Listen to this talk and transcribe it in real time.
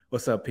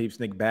What's up, peeps?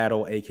 Nick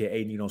Battle,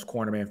 aka Nino's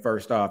Corner, man.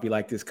 First off, if you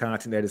like this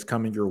content that is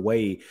coming your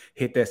way,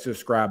 hit that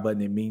subscribe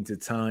button. It means a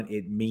ton.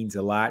 It means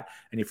a lot.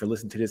 And if you're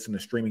listening to this on a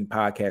streaming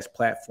podcast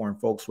platform,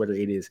 folks, whether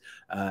it is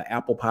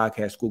Apple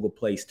Podcasts, Google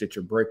Play,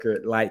 Stitcher, Breaker,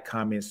 like,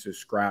 comment,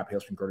 subscribe,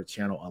 helps me grow the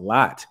channel a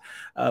lot.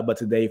 But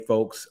today,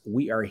 folks,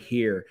 we are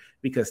here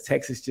because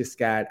Texas just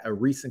got a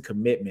recent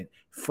commitment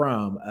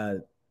from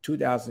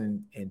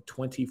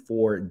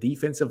 2024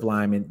 defensive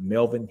lineman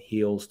Melvin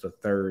Hills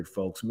III,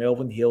 folks.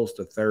 Melvin Hills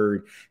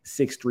III,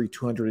 6'3",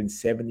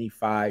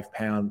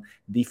 275-pound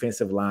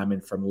defensive lineman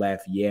from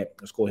Lafayette.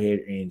 Let's go ahead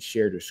and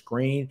share the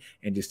screen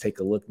and just take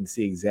a look and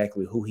see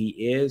exactly who he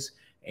is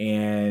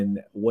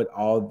and what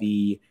all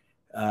the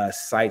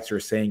sites are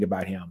saying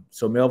about him.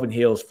 So Melvin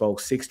Hills,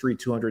 folks, 6'3",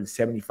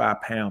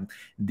 275-pound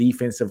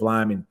defensive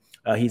lineman.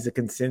 He's a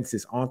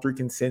consensus, on-3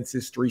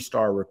 consensus,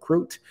 3-star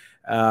recruit.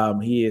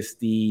 He is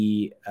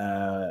the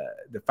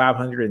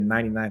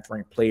 599th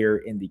ranked player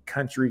in the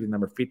country, the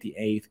number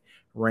 58th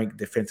ranked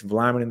defensive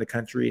lineman in the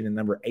country, and the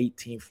number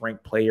 18th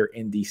ranked player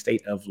in the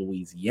state of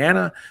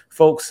Louisiana.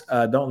 Folks,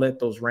 don't let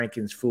those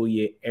rankings fool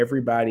you.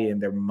 Everybody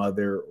and their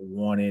mother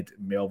wanted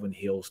Melvin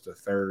Hills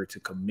III to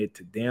commit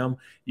to them.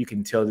 You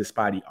can tell this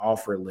by the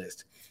offer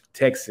list.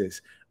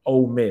 Texas,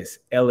 Ole Miss,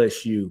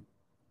 LSU,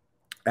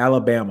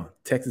 Alabama,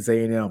 Texas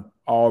A&M,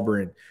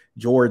 Auburn,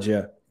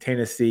 Georgia,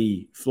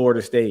 Tennessee,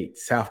 Florida State,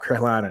 South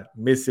Carolina,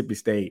 Mississippi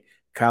State,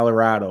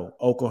 Colorado,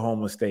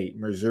 Oklahoma State,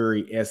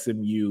 Missouri,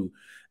 SMU.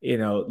 You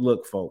know,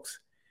 look,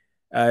 folks,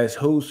 it's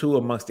who's who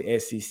amongst the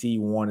SEC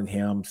wanted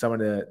him. Some of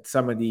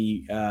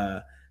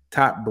the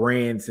top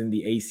brands in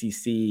the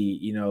ACC,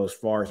 you know, as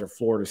far as the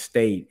Florida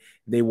State,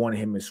 they wanted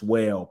him as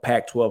well.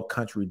 Pac-12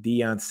 country,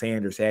 Deion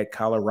Sanders at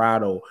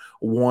Colorado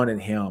wanted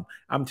him.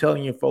 I'm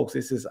telling you, folks,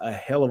 this is a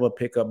hell of a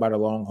pickup by the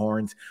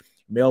Longhorns.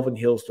 Melvin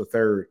Hills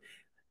III.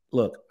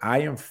 Look,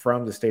 I am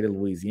from the state of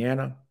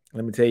Louisiana.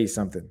 Let me tell you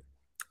something.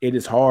 It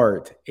is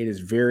hard. It is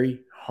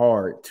very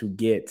hard to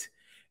get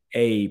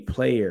a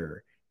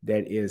player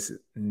that is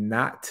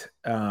not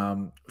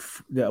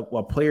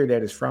a player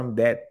that is from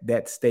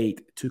that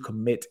state to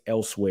commit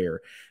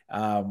elsewhere.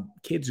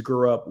 Kids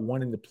grew up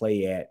wanting to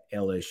play at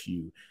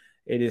LSU.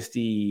 It is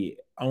the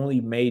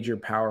only major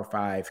Power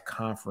 5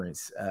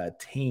 conference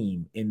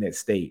team in that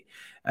state.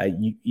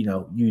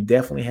 You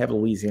definitely have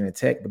Louisiana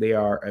Tech, but they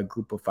are a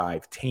group of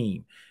 5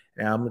 team.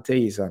 Now, I'm going to tell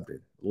you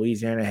something.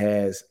 Louisiana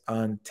has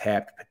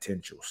untapped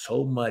potential.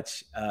 So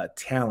much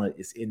talent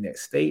is in that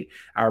state.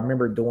 I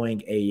remember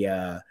doing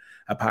a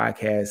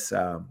podcast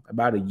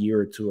about a year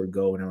or two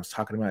ago, and I was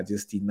talking about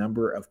just the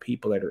number of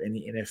people that are in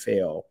the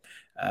NFL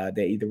that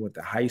either went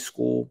to high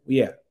school.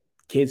 Yeah,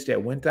 kids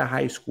that went to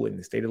high school in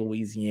the state of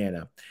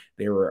Louisiana.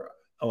 There were,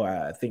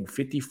 I think,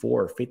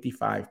 54 or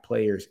 55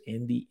 players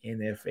in the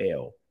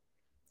NFL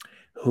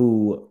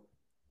who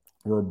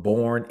were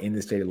born in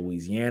the state of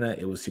Louisiana.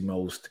 It was the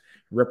most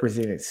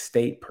represented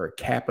state per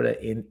capita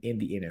in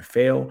the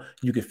NFL.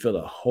 You could fill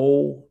a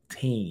whole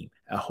team,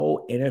 a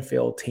whole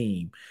NFL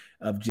team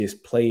of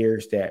just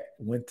players that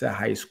went to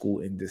high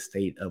school in the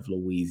state of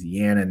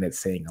Louisiana. And that's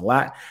saying a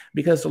lot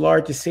because the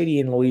largest city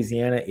in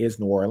Louisiana is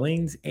New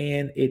Orleans,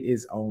 and it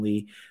is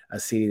only a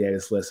city that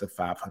is less than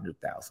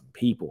 500,000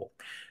 people.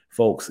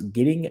 Folks,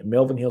 getting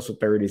Melvin Hills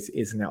III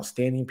is an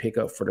outstanding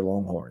pickup for the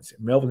Longhorns.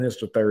 Melvin Hills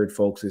III,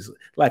 folks, is,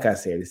 like I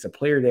said, it's a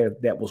player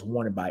that was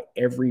wanted by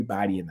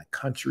everybody in the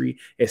country,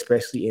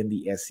 especially in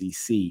the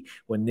SEC.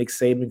 When Nick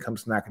Saban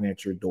comes knocking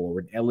at your door,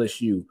 when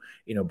LSU,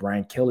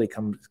 Brian Kelly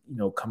comes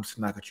to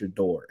knock at your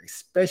door,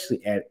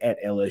 especially at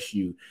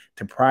LSU,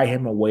 to pry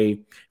him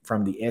away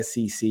from the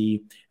SEC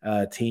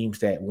teams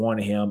that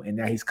wanted him. And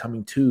now he's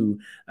coming to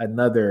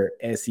another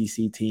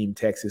SEC team,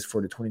 Texas,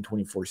 for the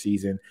 2024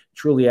 season.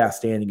 Truly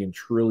outstanding and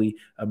truly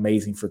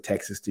amazing for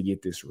Texas to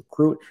get this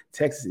recruit.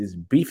 Texas is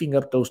beefing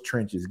up those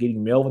trenches,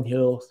 getting Melvin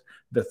Hills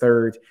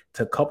III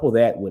to couple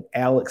that with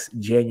Alex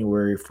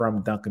January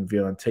from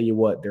Duncanville. And tell you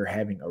what, they're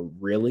having a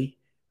really,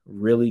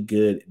 really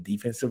good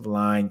defensive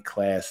line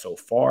class so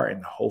far,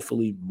 and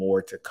hopefully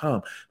more to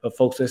come. But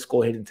folks, let's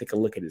go ahead and take a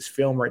look at his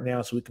film right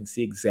now so we can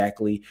see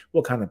exactly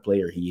what kind of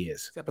player he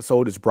is. This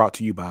episode is brought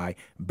to you by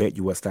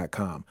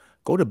BetUS.com.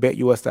 Go to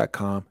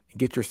BetUS.com and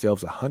get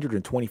yourselves a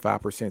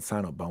 125%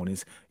 sign-up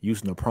bonus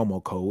using the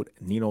promo code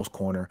Nino's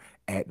Corner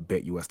at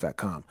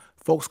BetUS.com.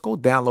 Folks, go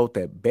download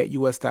that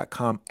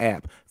BetUS.com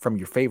app from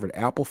your favorite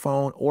Apple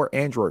phone or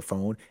Android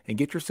phone and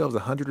get yourselves a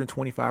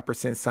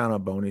 125%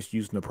 sign-up bonus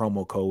using the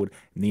promo code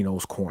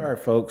Nino's Corner. All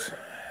right, folks.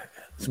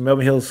 So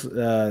Melvin Hills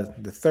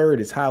the third,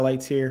 his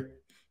highlights here.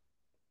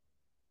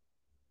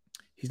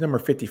 He's number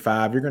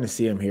 55. You're going to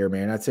see him here,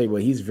 man. I tell you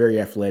what, he's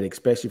very athletic,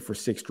 especially for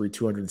 6'3",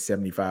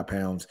 275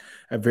 pounds.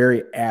 A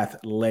very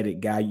athletic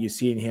guy. You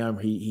see in him,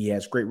 he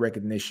has great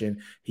recognition.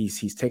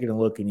 He's taking a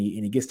look, and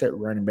he gets that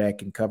running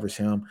back and covers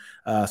him.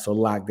 So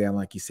lockdown,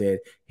 like you said.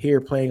 Here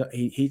playing,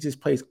 he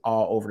just plays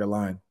all over the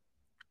line.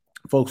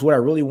 Folks, what I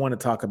really want to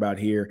talk about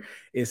here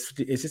is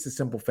just a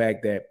simple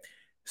fact that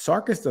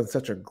Sark has done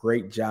such a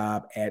great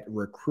job at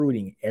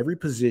recruiting every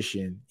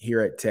position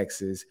here at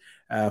Texas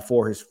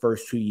for his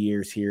first 2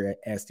 years here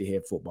as the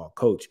head football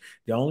coach.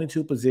 The only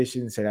two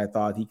positions that I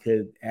thought he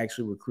could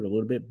actually recruit a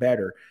little bit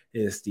better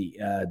is the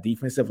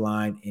defensive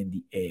line and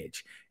the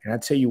edge. And I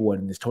tell you what,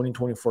 in this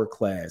 2024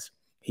 class,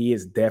 he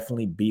has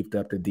definitely beefed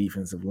up the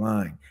defensive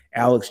line.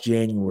 Alex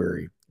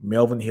January,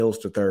 Melvin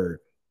Hills III,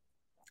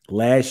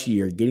 last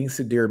year, getting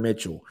Sadir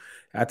Mitchell.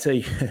 I tell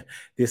you,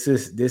 this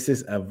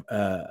is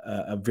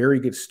a very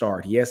good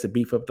start. He has to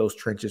beef up those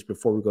trenches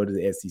before we go to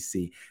the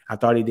SEC. I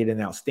thought he did an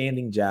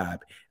outstanding job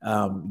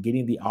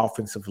getting the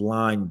offensive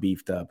line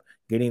beefed up,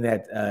 getting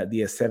that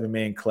the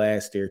 7-man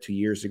class there 2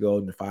 years ago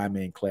and the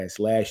 5-man class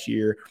last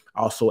year.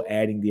 Also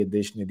adding the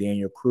addition of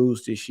Daniel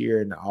Cruz this year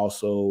and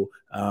also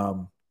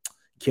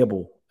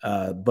Kibble.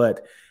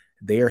 But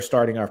they are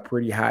starting off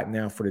pretty hot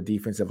now for the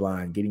defensive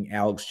line, getting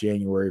Alex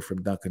January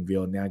from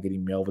Duncanville, now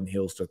getting Melvin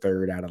Hills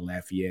III out of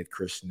Lafayette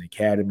Christian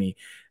Academy.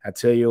 I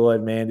tell you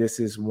what, man, this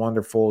is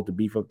wonderful to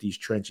beef up these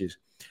trenches.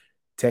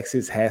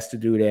 Texas has to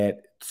do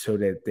that so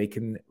that they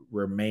can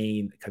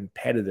remain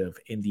competitive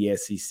in the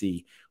SEC.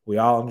 We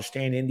all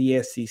understand in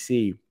the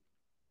SEC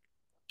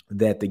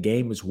that the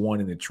game is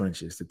won in the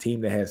trenches. The team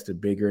that has the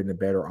bigger and the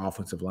better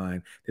offensive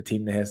line, the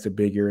team that has the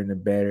bigger and the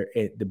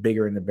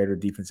better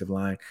defensive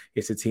line,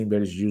 it's a team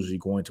that is usually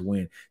going to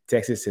win.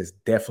 Texas has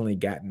definitely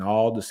gotten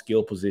all the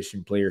skill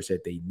position players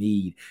that they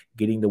need,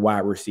 getting the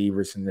wide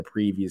receivers in the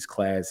previous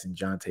class and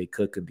Jonte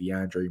Cook and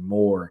DeAndre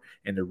Moore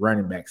and the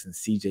running backs and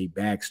CJ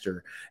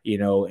Baxter,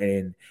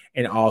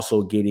 and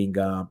also getting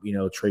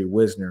Trey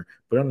Wisner.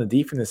 But on the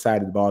defensive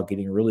side of the ball,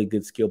 getting really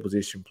good skill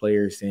position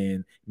players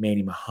in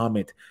Manny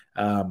Muhammad.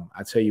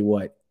 I tell you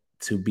what,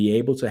 to be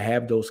able to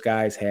have those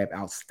guys have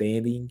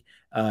outstanding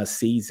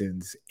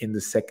seasons in the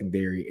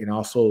secondary and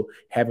also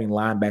having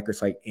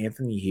linebackers like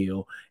Anthony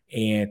Hill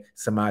and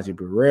Samaje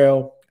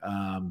Burrell,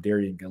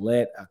 Darian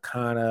Gillette,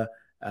 Akana,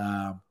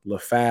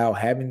 LaFau,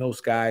 having those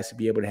guys to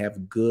be able to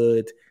have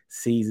good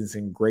seasons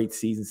and great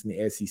seasons in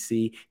the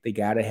SEC, they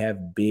got to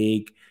have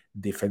big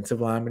defensive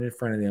linemen in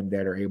front of them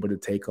that are able to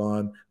take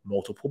on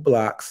multiple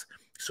blocks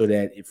so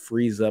that it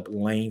frees up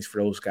lanes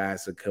for those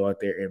guys to go out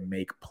there and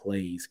make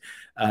plays.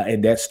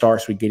 And that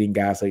starts with getting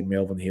guys like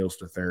Melvin Hills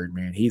III,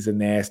 man. He's a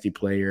nasty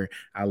player.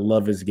 I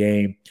love his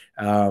game.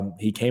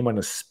 He came on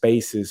the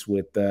Spaces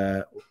with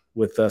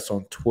us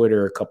on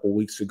Twitter a couple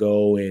weeks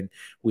ago, and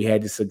we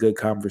had just a good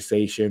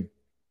conversation.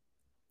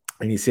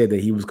 And he said that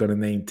he was going to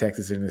name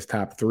Texas in his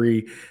top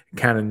 3.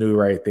 Kind of knew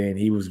right then.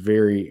 He was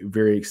very,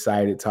 very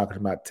excited talking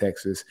about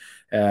Texas,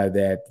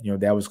 that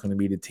was going to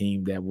be the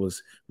team that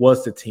was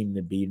the team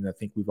to beat. And I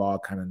think we've all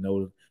kind of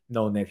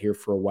known that here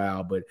for a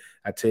while. But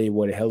I tell you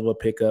what, a hell of a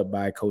pickup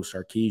by Coach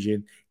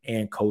Sarkisian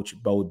and Coach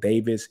Bo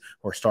Davis.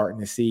 We're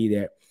starting to see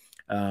that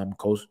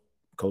Coach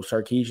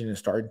Sarkisian is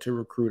starting to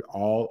recruit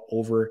all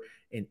over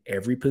in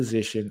every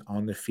position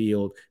on the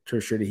field to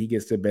ensure that he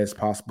gets the best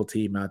possible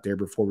team out there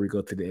before we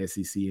go to the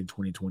SEC in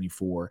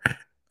 2024.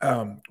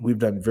 We've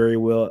done very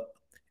well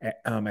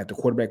at the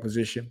quarterback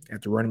position,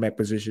 at the running back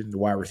position, the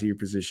wide receiver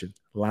position,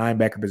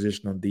 linebacker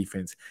position on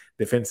defense,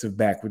 defensive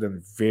back. We've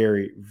done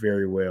very,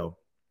 very well.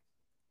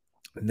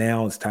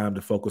 Now it's time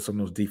to focus on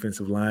those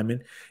defensive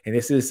linemen. And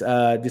this is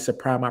just a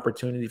prime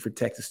opportunity for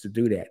Texas to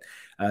do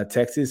that.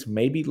 Texas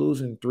may be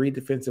losing 3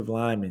 defensive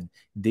linemen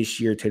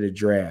this year to the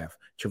draft.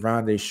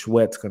 Trevonde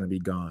Sweat's going to be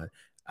gone.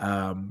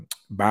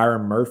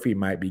 Byron Murphy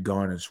might be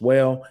gone as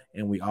well.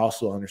 And we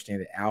also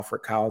understand that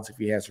Alfred Collins, if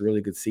he has a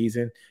really good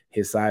season,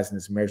 his size and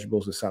his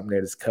measurables is something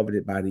that is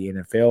coveted by the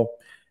NFL.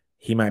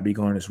 He might be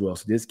gone as well.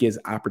 So this gives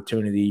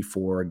opportunity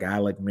for a guy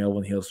like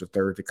Melvin Hills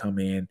III to come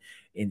in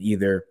and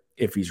either,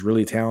 if he's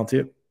really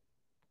talented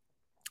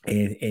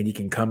and he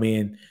can come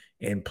in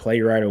and play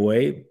right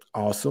away,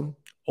 awesome.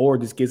 Or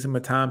just gives him a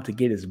time to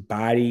get his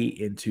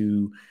body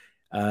into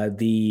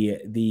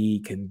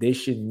the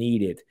condition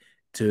needed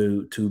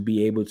to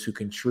be able to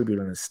contribute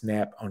on a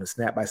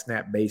snap by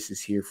snap basis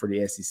here for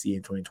the SEC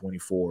in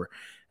 2024.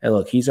 And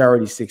look, he's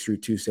already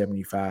 6'3",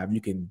 275.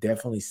 You can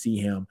definitely see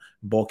him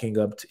bulking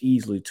up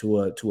easily to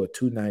a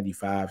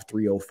 295,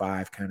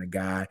 305 kind of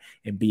guy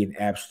and be an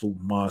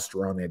absolute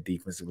monster on that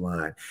defensive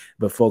line.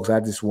 But folks, I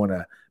just want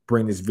to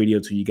bring this video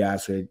to you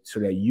guys so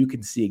that you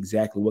can see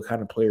exactly what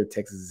kind of player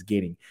Texas is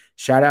getting.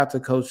 Shout out to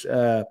Coach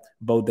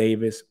Bo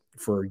Davis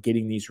for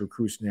getting these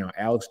recruits now.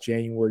 Alex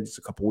January just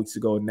a couple weeks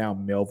ago, and now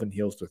Melvin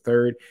Hills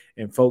III.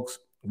 And folks,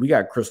 we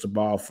got crystal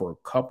ball for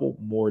a couple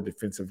more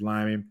defensive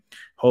linemen.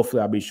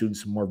 Hopefully, I'll be shooting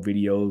some more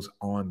videos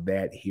on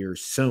that here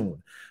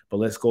soon. But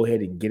let's go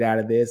ahead and get out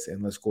of this,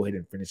 and let's go ahead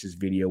and finish this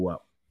video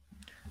up.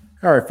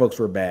 All right, folks,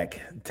 we're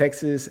back.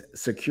 Texas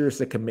secures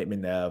the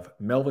commitment of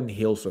Melvin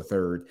Hills III,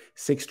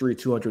 6'3",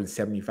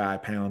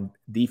 275-pound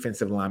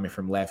defensive lineman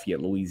from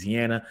Lafayette,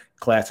 Louisiana,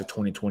 class of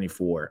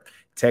 2024.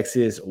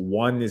 Texas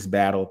won this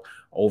battle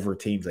over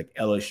teams like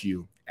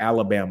LSU,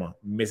 Alabama,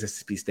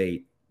 Mississippi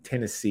State,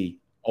 Tennessee,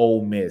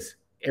 Ole Miss,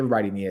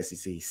 everybody in the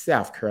SEC,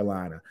 South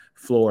Carolina,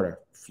 Florida,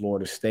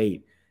 Florida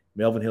State,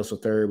 Melvin Hills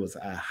III was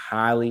a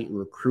highly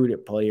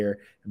recruited player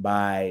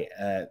by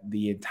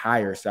the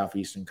entire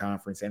Southeastern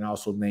Conference and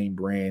also name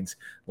brands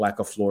like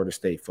a Florida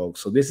State,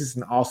 folks. So this is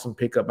an awesome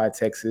pickup by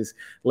Texas.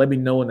 Let me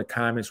know in the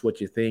comments what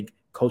you think.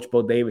 Coach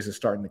Bo Davis is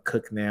starting to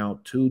cook now,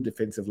 2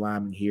 defensive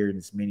linemen here in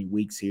as many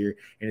weeks here,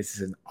 and this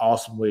is an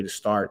awesome way to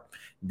start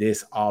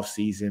this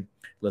offseason.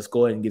 Let's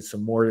go ahead and get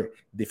some more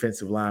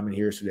defensive linemen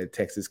here so that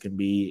Texas can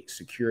be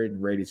secure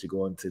and ready to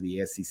go into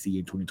the SEC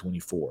in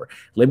 2024.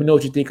 Let me know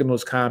what you think in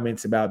those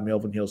comments about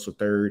Melvin Hills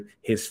III,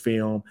 his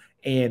film,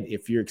 and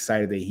if you're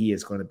excited that he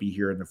is going to be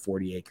here in the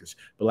 40 acres.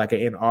 But like I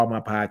end all my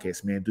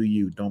podcasts, man, do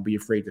you. Don't be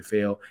afraid to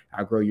fail.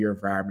 Outgrow your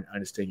environment.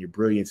 Understand your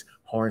brilliance.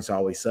 Horns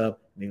always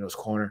up. Nino's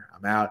Corner.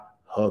 I'm out.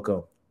 Hook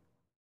 'em.